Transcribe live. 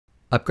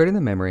Upgrading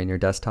the memory in your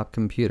desktop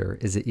computer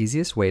is the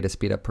easiest way to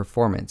speed up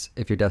performance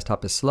if your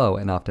desktop is slow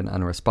and often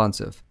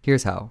unresponsive.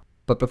 Here's how.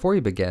 But before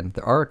you begin,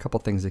 there are a couple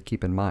things to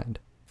keep in mind.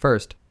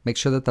 First, make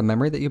sure that the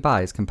memory that you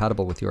buy is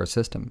compatible with your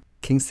system.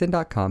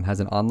 Kingston.com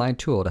has an online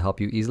tool to help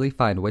you easily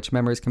find which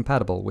memory is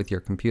compatible with your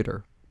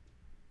computer.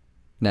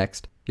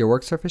 Next, your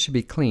work surface should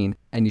be clean,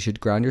 and you should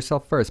ground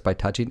yourself first by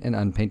touching an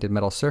unpainted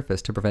metal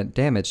surface to prevent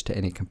damage to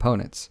any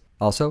components.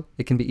 Also,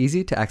 it can be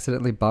easy to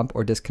accidentally bump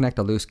or disconnect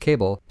a loose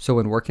cable, so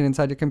when working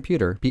inside your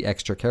computer, be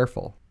extra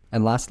careful.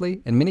 And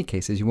lastly, in many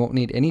cases you won't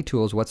need any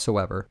tools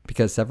whatsoever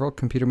because several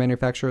computer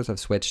manufacturers have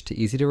switched to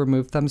easy to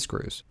remove thumb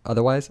screws.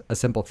 Otherwise, a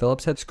simple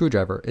Phillips head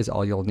screwdriver is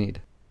all you'll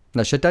need.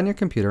 Now shut down your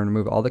computer and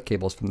remove all the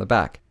cables from the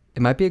back.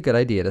 It might be a good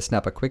idea to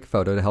snap a quick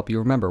photo to help you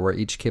remember where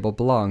each cable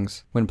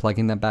belongs when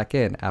plugging them back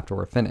in after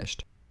we're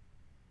finished.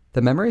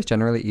 The memory is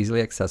generally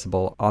easily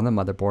accessible on the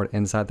motherboard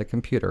inside the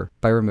computer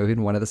by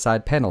removing one of the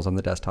side panels on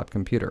the desktop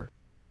computer.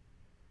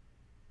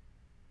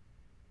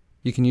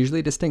 You can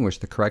usually distinguish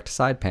the correct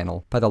side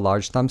panel by the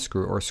large thumb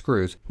screw or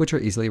screws, which are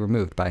easily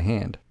removed by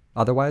hand.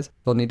 Otherwise,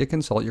 you'll need to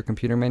consult your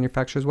computer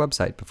manufacturer's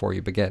website before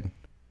you begin.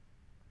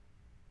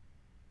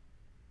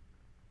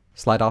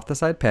 Slide off the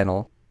side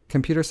panel.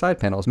 Computer side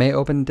panels may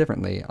open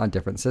differently on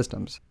different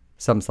systems.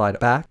 Some slide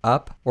back,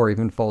 up, or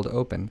even fold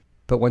open.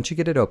 But once you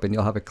get it open,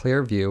 you'll have a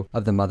clear view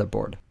of the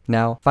motherboard.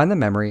 Now, find the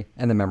memory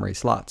and the memory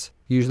slots,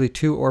 usually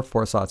 2 or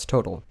 4 slots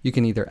total. You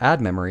can either add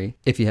memory,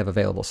 if you have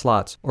available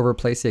slots, or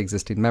replace the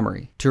existing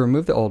memory. To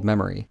remove the old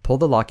memory, pull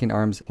the locking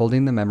arms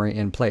holding the memory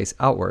in place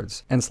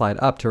outwards and slide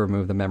up to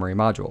remove the memory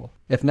module.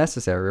 If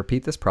necessary,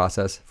 repeat this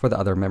process for the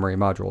other memory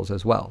modules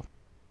as well.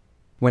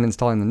 When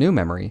installing the new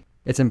memory,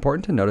 it's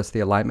important to notice the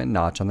alignment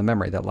notch on the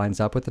memory that lines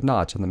up with the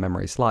notch on the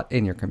memory slot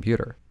in your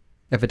computer.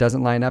 If it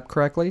doesn't line up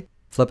correctly,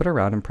 flip it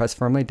around and press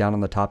firmly down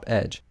on the top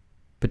edge,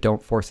 but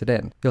don't force it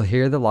in. You'll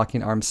hear the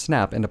locking arms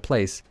snap into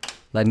place,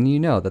 letting you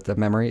know that the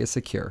memory is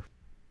secure.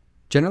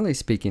 Generally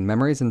speaking,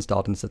 memory is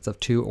installed in sets of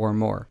 2 or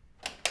more.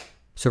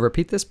 So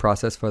repeat this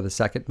process for the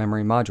second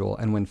memory module,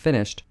 and when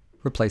finished,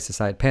 replace the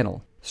side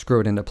panel, screw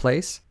it into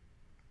place,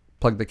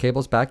 plug the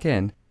cables back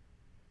in,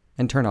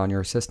 and turn on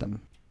your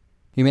system.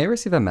 You may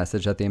receive a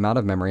message that the amount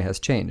of memory has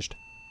changed,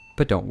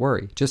 but don't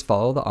worry, just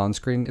follow the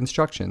on-screen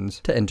instructions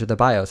to enter the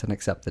BIOS and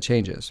accept the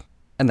changes.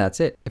 And that's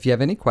it. If you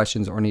have any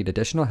questions or need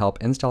additional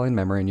help installing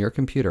memory in your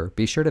computer,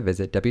 be sure to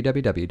visit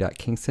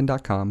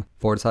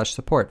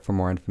www.kingston.com/support for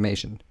more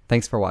information.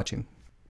 Thanks for watching.